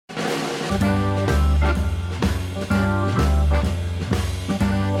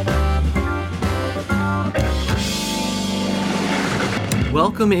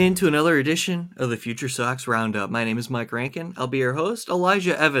Welcome into another edition of the FutureSox Roundup. My name is Mike Rankin. I'll be your host,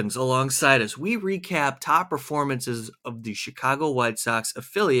 Elijah Evans, alongside us. We recap top performances of the Chicago White Sox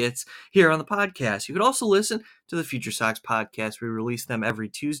affiliates here on the podcast. You can also listen to the FutureSox podcast. We release them every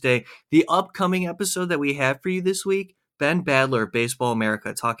Tuesday. The upcoming episode that we have for you this week, Ben Badler of Baseball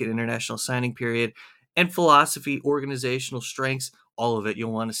America, talking international signing period and philosophy, organizational strengths, all of it.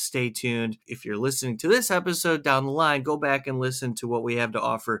 You'll want to stay tuned. If you're listening to this episode down the line, go back and listen to what we have to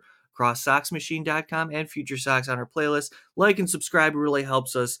offer across SoxMachine.com and FutureSox on our playlist. Like and subscribe. It really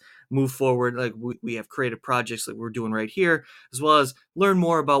helps us move forward. Like we have creative projects that we're doing right here, as well as learn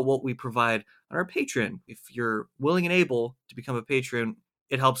more about what we provide on our Patreon. If you're willing and able to become a patron,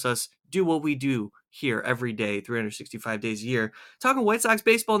 it helps us do what we do here every day, 365 days a year, talking White Sox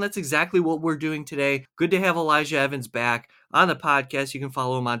baseball, and that's exactly what we're doing today. Good to have Elijah Evans back on the podcast. You can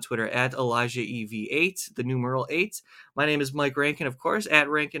follow him on Twitter at ElijahEV8, the numeral 8. My name is Mike Rankin, of course, at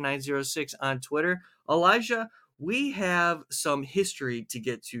Rankin906 on Twitter. Elijah, we have some history to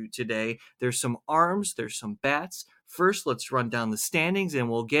get to today. There's some arms, there's some bats. First, let's run down the standings, and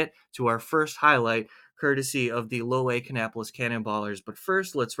we'll get to our first highlight, courtesy of the low-A Kannapolis Cannonballers. But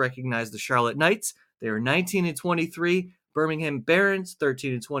first, let's recognize the Charlotte Knights. They are 19-23. Birmingham Barons,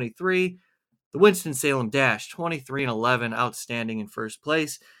 13-23. The Winston-Salem Dash, 23-11, outstanding in first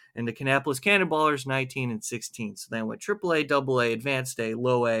place. And the Kannapolis Cannonballers, 19-16. So then went AAA, AA, Advanced A,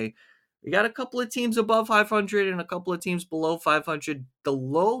 Low A. We got a couple of teams above 500 and a couple of teams below 500. The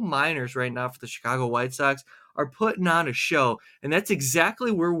low minors right now for the Chicago White Sox are putting on a show, and that's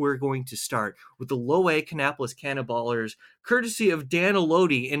exactly where we're going to start, with the low-A Kannapolis Cannonballers, courtesy of Dan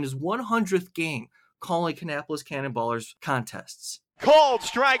Elodie in his 100th game calling Kannapolis Cannonballers contests. Called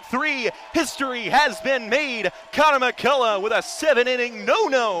strike three. History has been made. Connor McCullough with a 7-inning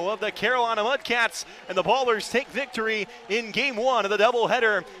no-no of the Carolina Mudcats, and the Ballers take victory in game one of the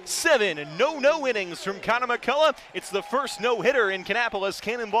doubleheader. 7 no-no innings from Connor McCullough. It's the first no-hitter in Kannapolis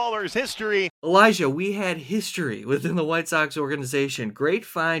Cannonballers history. Elijah, we had history within the White Sox organization. Great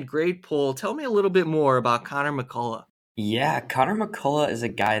find, great pull. Tell me a little bit more about Connor McCullough. Yeah, Connor McCullough is a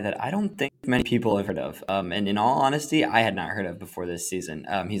guy that I don't think many people have heard of. And in all honesty, I had not heard of before this season.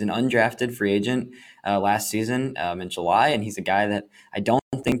 He's an undrafted free agent last season in July, and he's a guy that I don't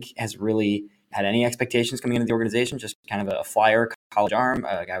think has really had any expectations coming into the organization, just kind of a flyer college arm,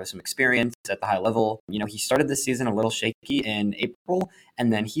 a guy with some experience at the high level. You know, he started this season a little shaky in April,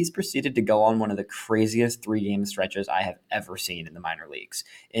 and then he's proceeded to go on one of the craziest 3-game stretches I have ever seen in the minor leagues.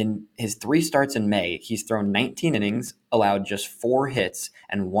 In his 3 starts in May, he's thrown 19 innings, allowed just 4 hits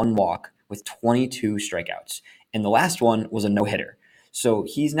and 1 walk with 22 strikeouts. And the last one was a no-hitter. So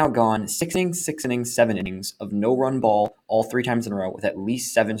he's now gone 6 innings, 6 innings, 7 innings of no-run ball all 3 times in a row with at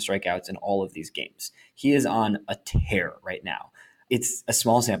least 7 strikeouts in all of these games. He is on a tear right now. It's a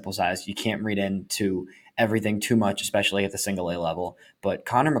small sample size. You can't read into everything too much, especially at the single-A level. But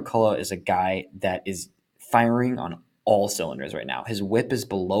Connor McCullough is a guy that is firing on all cylinders right now. His whip is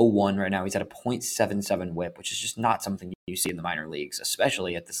below 1 right now. He's at a .77 whip, which is just not something you see in the minor leagues,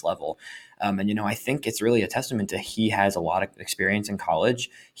 especially at this level. And I think it's really a testament to he has a lot of experience in college.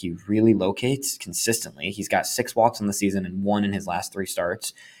 He really locates consistently. He's got 6 walks on the season and 1 in his last 3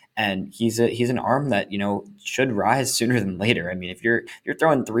 starts. And he's an arm that, should rise sooner than later. I mean, if you're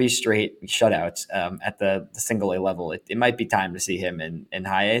throwing 3 straight shutouts at the single A level, it might be time to see him in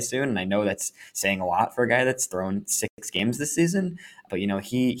high A soon. And I know that's saying a lot for a guy that's thrown 6 games this season, but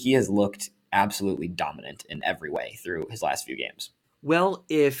he has looked absolutely dominant in every way through his last few games. Well,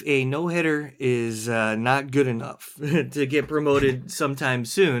 if a no-hitter is not good enough to get promoted sometime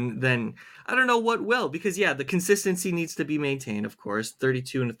soon, then I don't know what will, because, the consistency needs to be maintained, of course.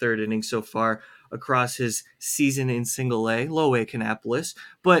 32 1/3 innings so far across his season in single-A, low-A Kannapolis.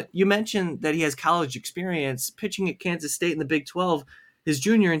 But you mentioned that he has college experience pitching at Kansas State in the Big 12. His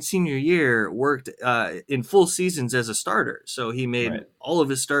junior and senior year worked in full seasons as a starter. So he made all of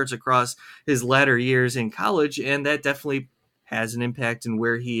his starts across his latter years in college, and that definitely has an impact in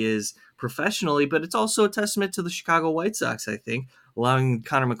where he is professionally, but it's also a testament to the Chicago White Sox, I think, allowing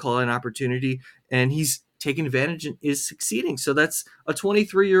Connor McCullough an opportunity, and he's taking advantage and is succeeding. So that's a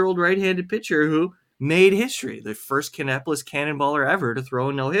 23-year-old right-handed pitcher who made history, the first Kannapolis Cannonballer ever to throw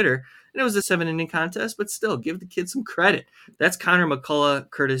a no-hitter. And it was a 7-inning contest, but still, give the kid some credit. That's Connor McCullough,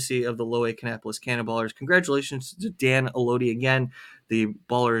 courtesy of the low-A Kannapolis Cannonballers. Congratulations to Dan Elodie again, the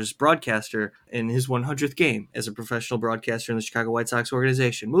Ballers broadcaster, in his 100th game as a professional broadcaster in the Chicago White Sox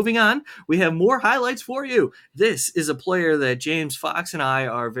organization. Moving on, we have more highlights for you. This is a player that James Fox and I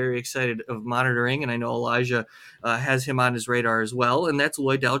are very excited of monitoring, and I know Elijah has him on his radar as well, and that's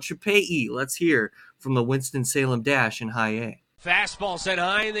Lloydell Chapei. Let's hear from the Winston-Salem Dash in High A. Fastball sent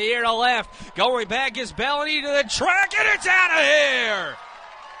high in the air to left. Going back is Bellany to the track, and it's out of here!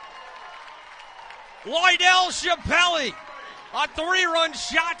 Lydell Chappelle, a 3-run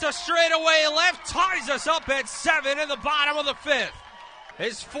shot to straightaway left, ties us up at 7 in the bottom of the 5th.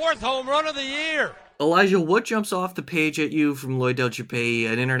 His 4th home run of the year. Elijah, what jumps off the page at you from Lydell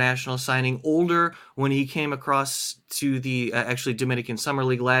Chappelle, an international signing, older when he came across to the actually Dominican Summer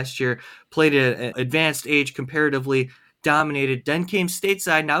League last year, played at an advanced age comparatively, dominated, then came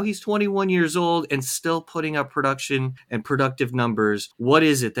stateside. Now he's 21 years old and still putting up production and productive numbers. What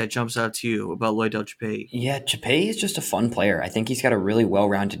is it that jumps out to you about Lydell Chappelle? Yeah, Chappelle is just a fun player. I think he's got a really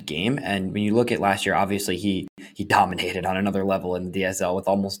well-rounded game. And when you look at last year, obviously he dominated on another level in the DSL with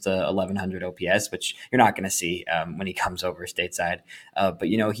almost 1,100 OPS, which you're not going to see when he comes over stateside. But,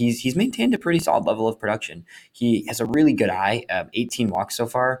 he's maintained a pretty solid level of production. He has a really good eye, 18 walks so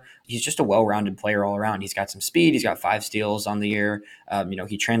far. He's just a well-rounded player all around. He's got some speed. He's got 5 steals on the year.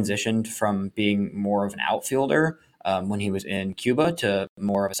 He transitioned from being more of an outfielder when he was in Cuba to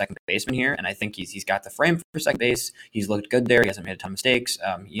more of a second baseman here. And I think he's got the frame for second base. He's looked good there. He hasn't made a ton of mistakes.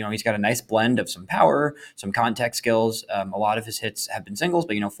 He's got a nice blend of some power, some contact skills. A lot of his hits have been singles,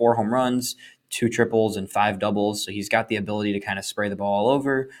 but 4 home runs, 2 triples and 5 doubles. So he's got the ability to kind of spray the ball all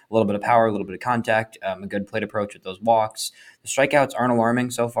over, a little bit of power, a little bit of contact, a good plate approach with those walks. The strikeouts aren't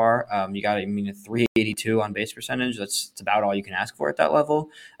alarming so far. You got a 382 on base percentage. That's about all you can ask for at that level.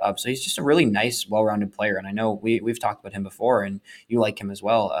 So he's just a really nice, well-rounded player. And I know we've talked about him before, and you like him as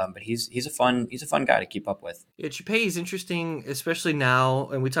well. But he's a fun guy to keep up with. Yeah, Chappelle is interesting, especially now.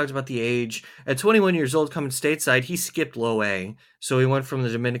 And we talked about the age. At 21 years old, coming stateside, he skipped low A. So he went from the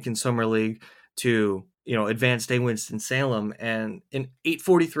Dominican Summer League to advanced A Winston-Salem, and an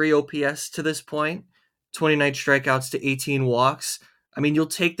 843 OPS to this point, 29 strikeouts to 18 walks. I mean, you'll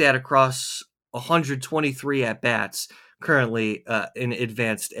take that across 123 at-bats currently in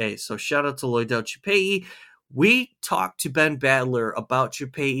advanced A. So shout out to Lydell Chappelle. We talked to Ben Badler about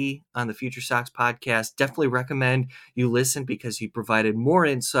Chappelle on the FutureSox podcast. Definitely recommend you listen because he provided more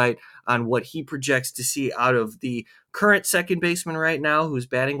insight on what he projects to see out of the current second baseman right now who's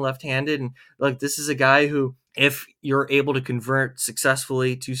batting left-handed. And this is a guy who, if you're able to convert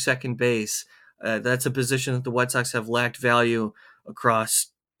successfully to second base, that's a position that the White Sox have lacked value across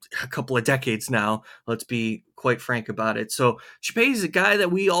a couple of decades now. Let's be quite frank about it. So Chappelle is a guy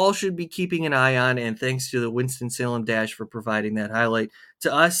that we all should be keeping an eye on, and thanks to the Winston-Salem Dash for providing that highlight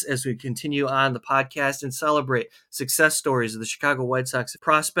to us as we continue on the podcast and celebrate success stories of the Chicago White Sox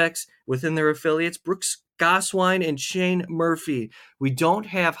prospects within their affiliates, Brooks Goswine and Shane Murphy. We don't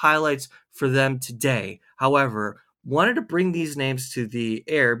have highlights for them today. However, wanted to bring these names to the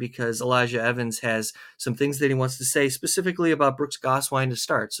air because Elijah Evans has some things that he wants to say specifically about Brooks Goswine to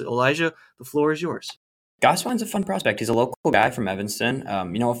start. So Elijah, the floor is yours. Goswine's a fun prospect. He's a local guy from Evanston. A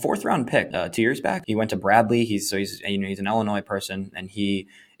 4th-round pick 2 years back. He went to Bradley. He's an Illinois person, and he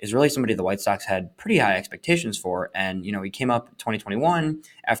is really somebody the White Sox had pretty high expectations for. And he came up in 2021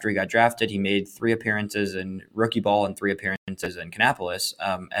 after he got drafted. He made 3 appearances in rookie ball and 3 appearances in Kannapolis,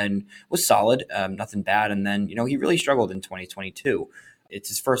 and was solid, nothing bad. And then he really struggled in 2022. It's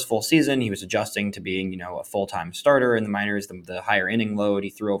his first full season. He was adjusting to being, a full-time starter in the minors, the higher inning load. He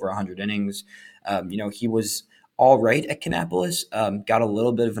threw over 100 innings. He was all right at Kannapolis, got a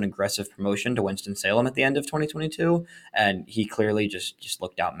little bit of an aggressive promotion to Winston-Salem at the end of 2022, and he clearly just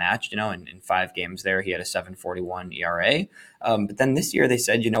looked outmatched. In 5 games there, he had a 7.41 ERA. But then this year they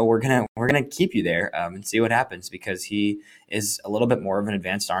said, we're gonna keep you there and see what happens, because he is a little bit more of an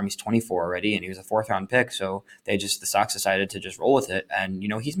advanced arm. He's 24 already, and he was a 4th-round pick, so the Sox decided to just roll with it. And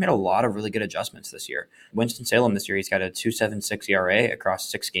he's made a lot of really good adjustments this year. Winston-Salem this year, he's got a 2.76 ERA across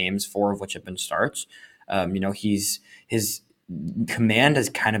 6 games, 4 of which have been starts. His command has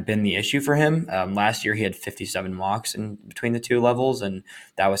kind of been the issue for him. Last year, he had 57 walks in between the 2 levels, and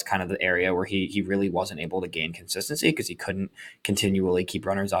that was kind of the area where he really wasn't able to gain consistency because he couldn't continually keep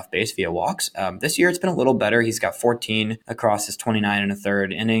runners off base via walks. This year, it's been a little better. He's got 14 across his 29 and a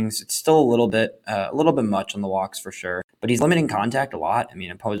third innings. It's still a little bit much on the walks for sure, but he's limiting contact a lot. I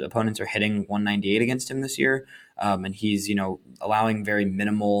mean, opponents are hitting 198 against him this year, and he's allowing very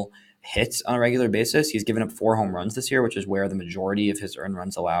minimal hits on a regular basis. He's given up 4 home runs this year, which is where the majority of his earned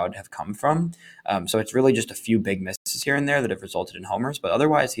runs allowed have come from. So it's really just a few big misses here and there that have resulted in homers, but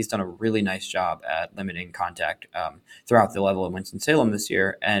otherwise he's done a really nice job at limiting contact throughout the level of Winston-Salem this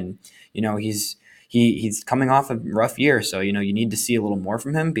year. And he's coming off a rough year, so you need to see a little more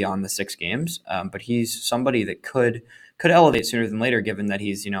from him beyond the 6 games. But he's somebody that could elevate sooner than later, given that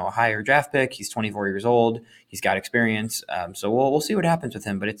he's a higher draft pick. He's 24 years old. He's got experience. So we'll see what happens with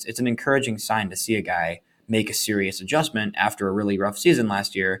him. But it's an encouraging sign to see a guy make a serious adjustment after a really rough season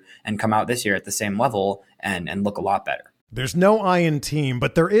last year and come out this year at the same level and look a lot better. There's no I in team,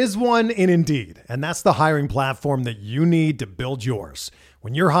 but there is one in Indeed, and that's the hiring platform that you need to build yours.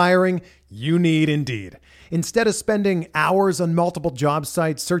 When you're hiring, you need Indeed. Instead of spending hours on multiple job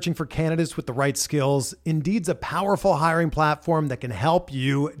sites searching for candidates with the right skills, Indeed's a powerful hiring platform that can help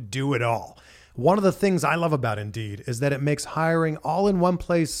you do it all. One of the things I love about Indeed is that it makes hiring all in one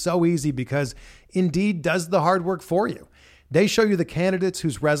place so easy because Indeed does the hard work for you. They show you the candidates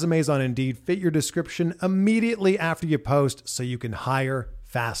whose resumes on Indeed fit your description immediately after you post so you can hire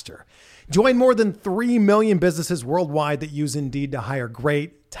faster. Join more than 3 million businesses worldwide that use Indeed to hire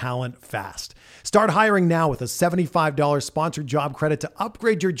great talent fast. Start hiring now with a $75 sponsored job credit to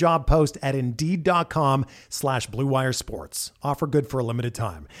upgrade your job post at Indeed.com/Blue Wire Sports. Offer good for a limited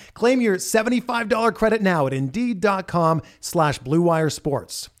time. Claim your $75 credit now at Indeed.com/Blue Wire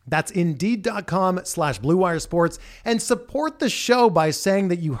Sports. That's Indeed.com/Blue Wire Sports, and support the show by saying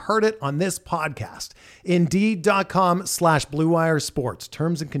that you heard it on this podcast. Indeed.com/Blue Wire Sports.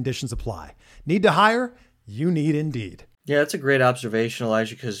 Terms and conditions apply. Need to hire? You need Indeed. Yeah, that's a great observation,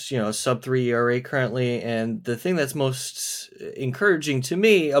 Elijah, because, sub-3 ERA currently. And the thing that's most encouraging to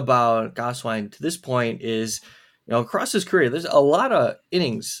me about Goswine to this point is, across his career, there's a lot of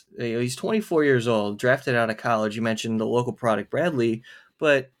innings. He's 24 years old, drafted out of college. You mentioned the local product, Bradley,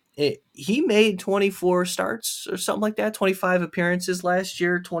 but he made 24 starts or something like that, 25 appearances last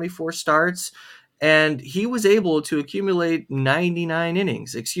year, 24 starts. And he was able to accumulate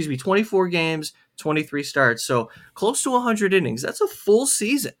 24 games, 23 starts. So close to 100 innings. That's a full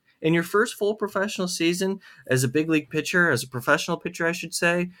season. In your first full professional season as a big league pitcher, as a professional pitcher, I should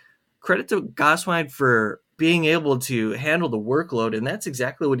say, credit to Goswine for being able to handle the workload. And that's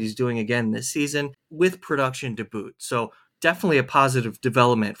exactly what he's doing again this season with production to boot. So definitely a positive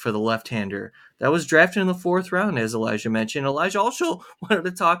development for the left-hander that was drafted in the 4th round, as Elijah mentioned. Elijah also wanted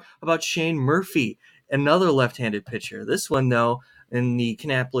to talk about Shane Murphy, another left-handed pitcher. This one, though, in the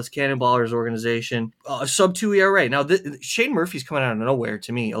Kannapolis Cannonballers organization, sub-2 ERA. Now, Shane Murphy's coming out of nowhere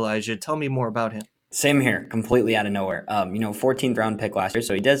to me, Elijah. Tell me more about him. Same here, completely out of nowhere. 14th round pick last year,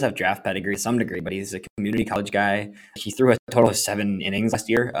 so he does have draft pedigree to some degree, but he's a community college guy. He threw a total of 7 innings last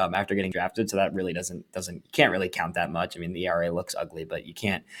year after getting drafted, so that really doesn't you can't really count that much. I mean, the ERA looks ugly, but you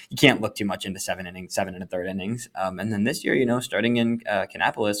can't look too much into 7 innings, 7 1/3 innings. And then this year, starting in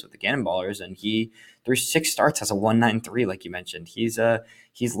Kannapolis with the Cannonballers, and he threw 6 starts as a 1.93, like you mentioned. He's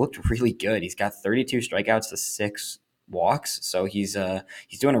looked really good. He's got 32 strikeouts to 6 walks, so he's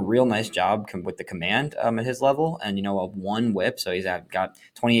doing a real nice job with the command at his level, and a 1 whip, so he's got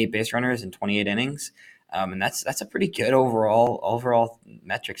 28 base runners in 28 innings, and that's a pretty good overall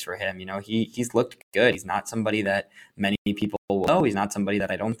metrics for him. He's looked good. He's not somebody that many people will know. He's not somebody that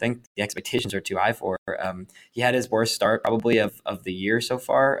I don't think the expectations are too high for. He had his worst start probably of the year so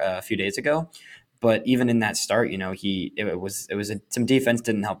far a few days ago. But even in that start, some defense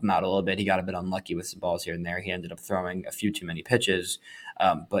didn't help him out a little bit. He got a bit unlucky with some balls here and there. He ended up throwing a few too many pitches.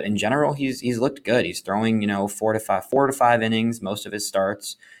 But in general, he's looked good. He's throwing 4 to 5 innings most of his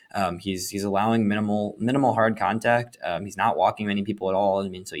starts. He's allowing minimal hard contact. He's not walking many people at all. I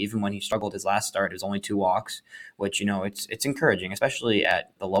mean, so even when he struggled his last start, it was only 2 walks, which it's encouraging, especially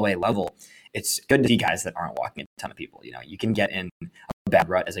at the low A level. It's good to see guys that aren't walking a ton of people. You can get in a bad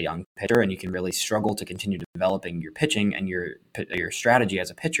rut as a young pitcher, and you can really struggle to continue developing your pitching and your strategy as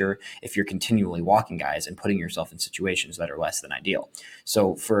a pitcher if you're continually walking guys and putting yourself in situations that are less than ideal.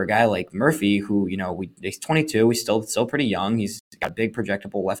 So for a guy like Murphy, who he's 22, he's still pretty young. He's got a big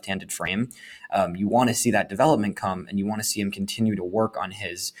projectable left-handed frame. You want to see that development come, and you want to see him continue to work on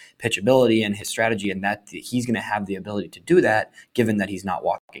his pitchability and his strategy, and that he's going to have the ability to do that, given that he's not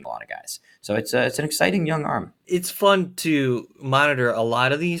walking a lot of guys. So it's an exciting young arm. It's fun to monitor a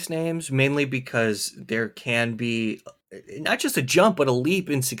lot of these names, mainly because there can be not just a jump, but a leap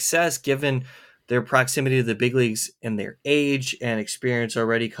in success given their proximity to the big leagues and their age and experience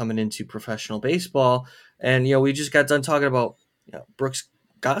already coming into professional baseball. And, we just got done talking about Brooks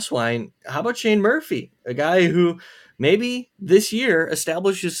Goswine. How about Shane Murphy, a guy who maybe this year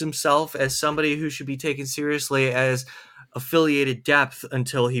establishes himself as somebody who should be taken seriously as affiliated depth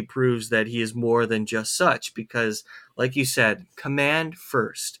until he proves that he is more than just such, because like you said, command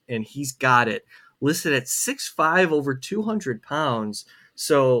first, and he's got it. Listed at 6'5", over 200 pounds.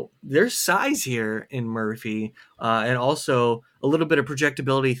 So there's size here in Murphy, and also a little bit of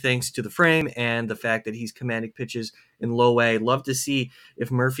projectability thanks to the frame and the fact that he's commanding pitches in low A. Love to see if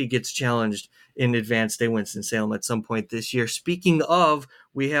Murphy gets challenged in Advanced A Winston-Salem at some point this year. Speaking of,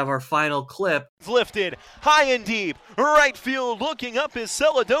 we have our final clip. Lifted high and deep, right field looking up is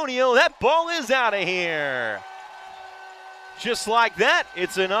Celedonio. That ball is out of here. Just like that,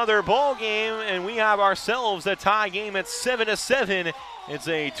 it's another ball game, and we have ourselves a tie game at 7-7. It's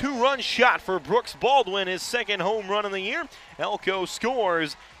a 2-run shot for Brooks Baldwin, his second home run of the year. Elko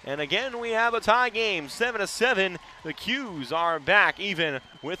scores, and again we have a tie game, 7-7. The Qs are back even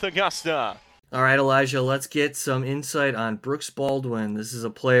with Augusta. All right, Elijah, let's get some insight on Brooks Baldwin. This is a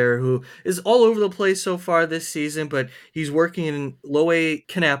player who is all over the place so far this season, but he's working in low A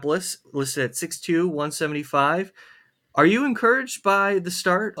Kannapolis, listed at 6'2", 175. Are you encouraged by the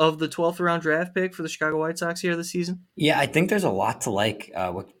start of the 12th round draft pick for the Chicago White Sox here this season? Yeah, I think there's a lot to like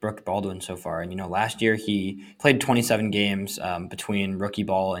with Brooks Baldwin so far. And, last year he played 27 games between rookie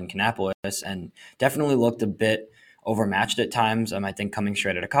ball and Kannapolis and definitely looked a bit overmatched at times. I think coming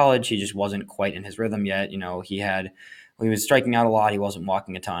straight out of college, he just wasn't quite in his rhythm yet. He was striking out a lot. He wasn't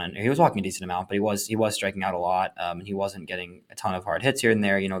walking a ton. He was walking a decent amount, but he was striking out a lot. And he wasn't getting a ton of hard hits here and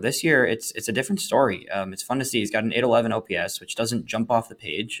there. This year it's a different story. It's fun to see. He's got an 811 OPS, which doesn't jump off the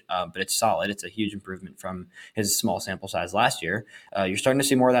page, but it's solid. It's a huge improvement from his small sample size last year. You're starting to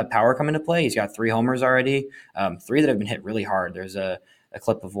see more of that power come into play. He's got 3 homers already, 3 that have been hit really hard. There's a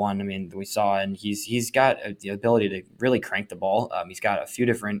clip of one, that we saw, and he's got the ability to really crank the ball. He's got a few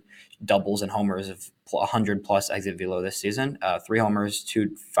different doubles and homers of 100 plus exit velo this season. 3 homers,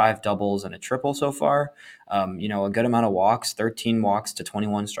 5 doubles, and a triple so far. A good amount of walks, 13 walks to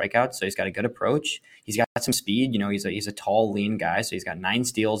 21 strikeouts. So he's got a good approach. He's got some speed. He's a tall, lean guy. So he's got 9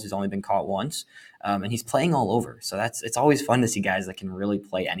 steals. He's only been caught once. And he's playing all over. So it's always fun to see guys that can really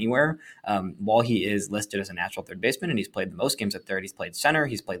play anywhere. While he is listed as a natural third baseman and he's played the most games at third, he's played center,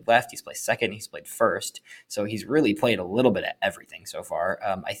 he's played left, he's played second, he's played first. So he's really played a little bit of everything so far.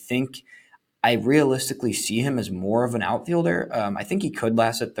 I think I realistically see him as more of an outfielder. I think he could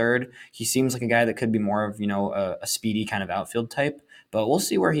last at third. He seems like a guy that could be more of, a speedy kind of outfield type, but we'll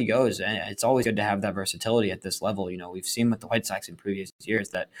see where he goes. And it's always good to have that versatility at this level. We've seen with the White Sox in previous years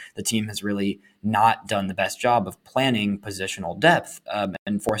that the team has really not done the best job of planning positional depth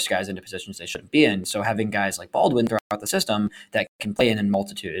and force guys into positions they shouldn't be in. So having guys like Baldwin throughout the system that can play in a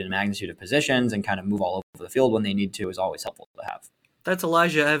magnitude of positions and kind of move all over the field when they need to is always helpful to have. That's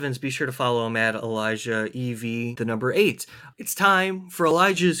Elijah Evans. Be sure to follow him at Elijah EV, the number 8. It's time for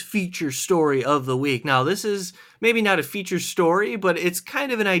Elijah's feature story of the week. Now, this is maybe not a feature story, but it's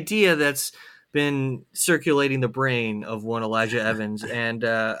kind of an idea that's been circulating the brain of one Elijah Evans. And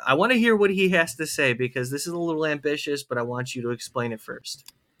I want to hear what he has to say because this is a little ambitious, but I want you to explain it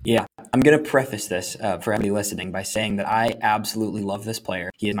first. Yeah, I'm going to preface this for everybody listening by saying that I absolutely love this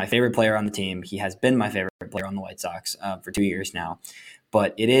player. He is my favorite player on the team. He has been my favorite player on the White Sox for 2 years now.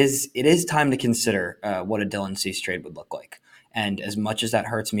 But it is time to consider what a Dylan Cease trade would look like. And as much as that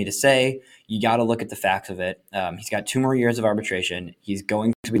hurts me to say, you got to look at the facts of it. He's got 2 more years of arbitration. He's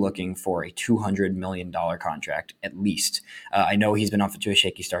going to be looking for a $200 million contract at least. I know he's been off to a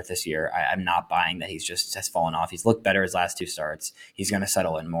shaky start this year. I'm not buying that has fallen off. He's looked better his last 2 starts. He's going to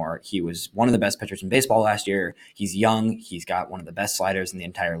settle in more. He was one of the best pitchers in baseball last year. He's young. He's got one of the best sliders in the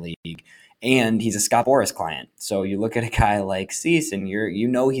entire league. And he's a Scott Boras client. So you look at a guy like Cease and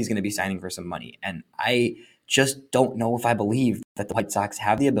he's going to be signing for some money. And I just don't know if I believe that the White Sox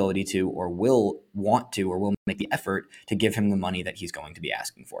have the ability to or will want to or will make the effort to give him the money that he's going to be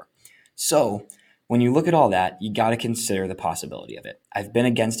asking for. So when you look at all that, you got to consider the possibility of it. I've been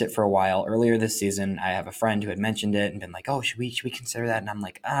against it for a while. Earlier this season, I have a friend who had mentioned it and been like, oh, should we consider that? And I'm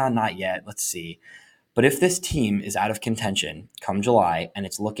like, not yet. Let's see. But if this team is out of contention come July and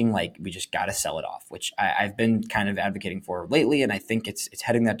it's looking like we just got to sell it off, which I've been kind of advocating for lately, and I think it's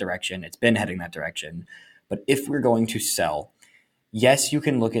heading that direction. It's been heading that direction. But if we're going to sell, yes, you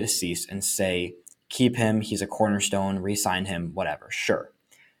can look at a Cease and say, keep him, he's a cornerstone, re-sign him, whatever, sure.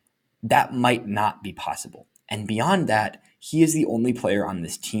 That might not be possible. And beyond that, he is the only player on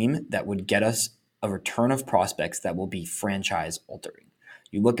this team that would get us a return of prospects that will be franchise altering.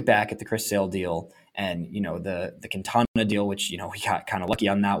 You look back at the Chris Sale deal and, the Quintana deal, which, we got kind of lucky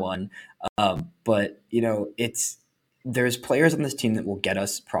on that one. But there's players on this team that will get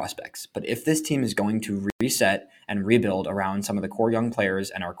us prospects. But if this team is going to reset and rebuild around some of the core young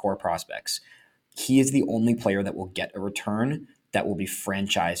players and our core prospects, he is the only player that will get a return that will be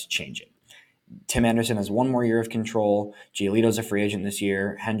franchise changing. Tim Anderson has 1 more year of control. Giolito's a free agent this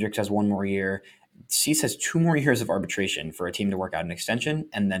year. Hendricks has 1 more year. Cease has 2 more years of arbitration for a team to work out an extension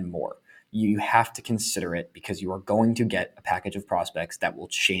and then more. You have to consider it because you are going to get a package of prospects that will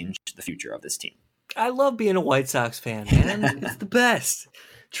change the future of this team. I love being a White Sox fan, man. It's the best.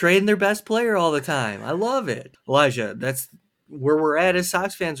 Trading their best player all the time. I love it. Elijah, that's where we're at as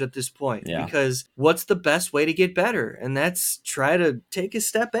Sox fans at this point. Yeah. Because what's the best way to get better? And that's try to take a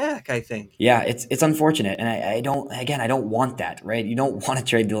step back, I think. Yeah, it's unfortunate. And I don't want that, right? You don't want to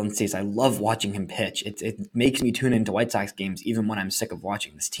trade Dylan Cease. I love watching him pitch. It makes me tune into White Sox games even when I'm sick of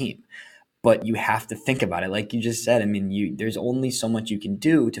watching this team. But you have to think about it. Like you just said, I mean, there's only so much you can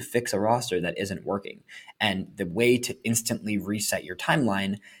do to fix a roster that isn't working. And the way to instantly reset your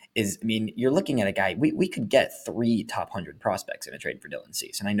timeline is, I mean, you're looking at a guy, we could get 3 top 100 prospects in a trade for Dylan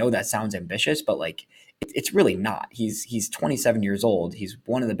Cease. And I know that sounds ambitious, but like it's really not. He's 27 years old. He's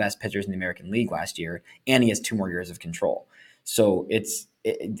one of the best pitchers in the American League last year, and he has 2 more years of control. So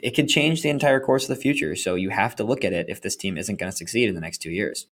it could change the entire course of the future. So you have to look at it if this team isn't going to succeed in the next 2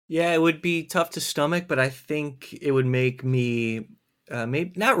 years. Yeah, it would be tough to stomach, but I think it would make me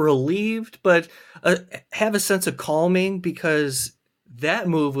maybe not relieved, but have a sense of calming, because that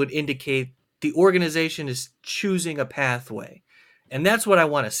move would indicate the organization is choosing a pathway. And that's what I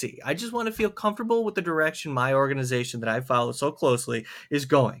want to see. I just want to feel comfortable with the direction my organization that I follow so closely is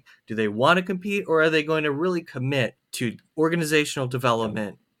going. Do they want to compete, or are they going to really commit to organizational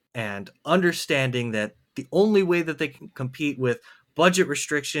development and understanding that the only way that they can compete with budget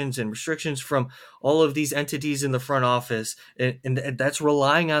restrictions and restrictions from all of these entities in the front office, and that's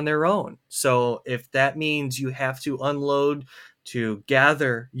relying on their own. So if that means you have to unload to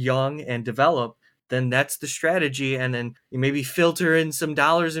gather young and develop, then that's the strategy. And then you maybe filter in some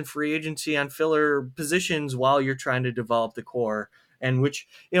dollars in free agency on filler positions while you're trying to develop the core. And which,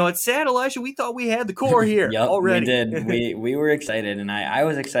 it's sad, Elijah, we thought we had the core here Yep, already. We did. We were excited, and I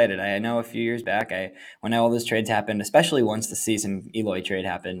was excited. I know a few years back, when all those trades happened, especially once the season Eloy trade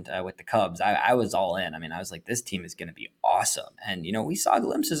happened with the Cubs, I was all in. I mean, I was like, this team is going to be awesome. And, we saw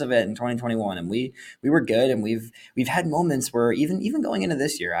glimpses of it in 2021, and we were good, and we've had moments where even going into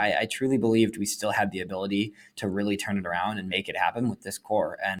this year, I truly believed we still had the ability to really turn it around and make it happen with this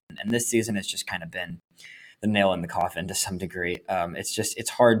core. And this season has just kind of been the nail in the coffin to some degree. It's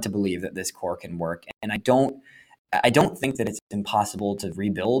hard to believe that this core can work. And I don't think that it's impossible to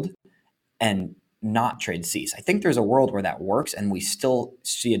rebuild and not trade Cease. I think there's a world where that works and we still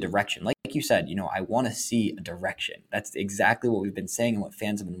see a direction. Like you said, I want to see a direction. That's exactly what we've been saying and what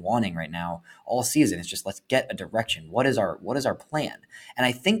fans have been wanting right now all season. It's just, let's get a direction. What is our plan? And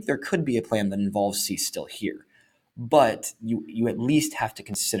I think there could be a plan that involves Cease still here. But you at least have to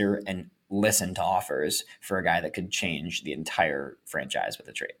consider and listen to offers for a guy that could change the entire franchise with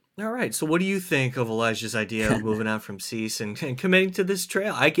a trade. All right. So what do you think of Elijah's idea of moving on from Cease and committing to this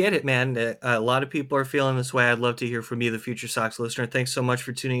trail? I get it, man. A lot of people are feeling this way. I'd love to hear from you, the Future Sox listener. Thanks so much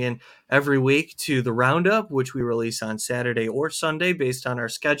for tuning in every week to the Roundup, which we release on Saturday or Sunday based on our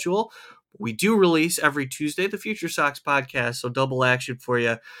schedule. We do release every Tuesday the Future Sox podcast, so double action for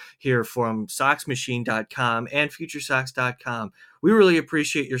you here from SoxMachine.com and FutureSox.com. We really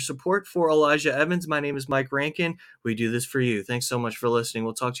appreciate your support for Elijah Evans. My name is Mike Rankin. We do this for you. Thanks so much for listening.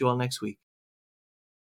 We'll talk to you all next week.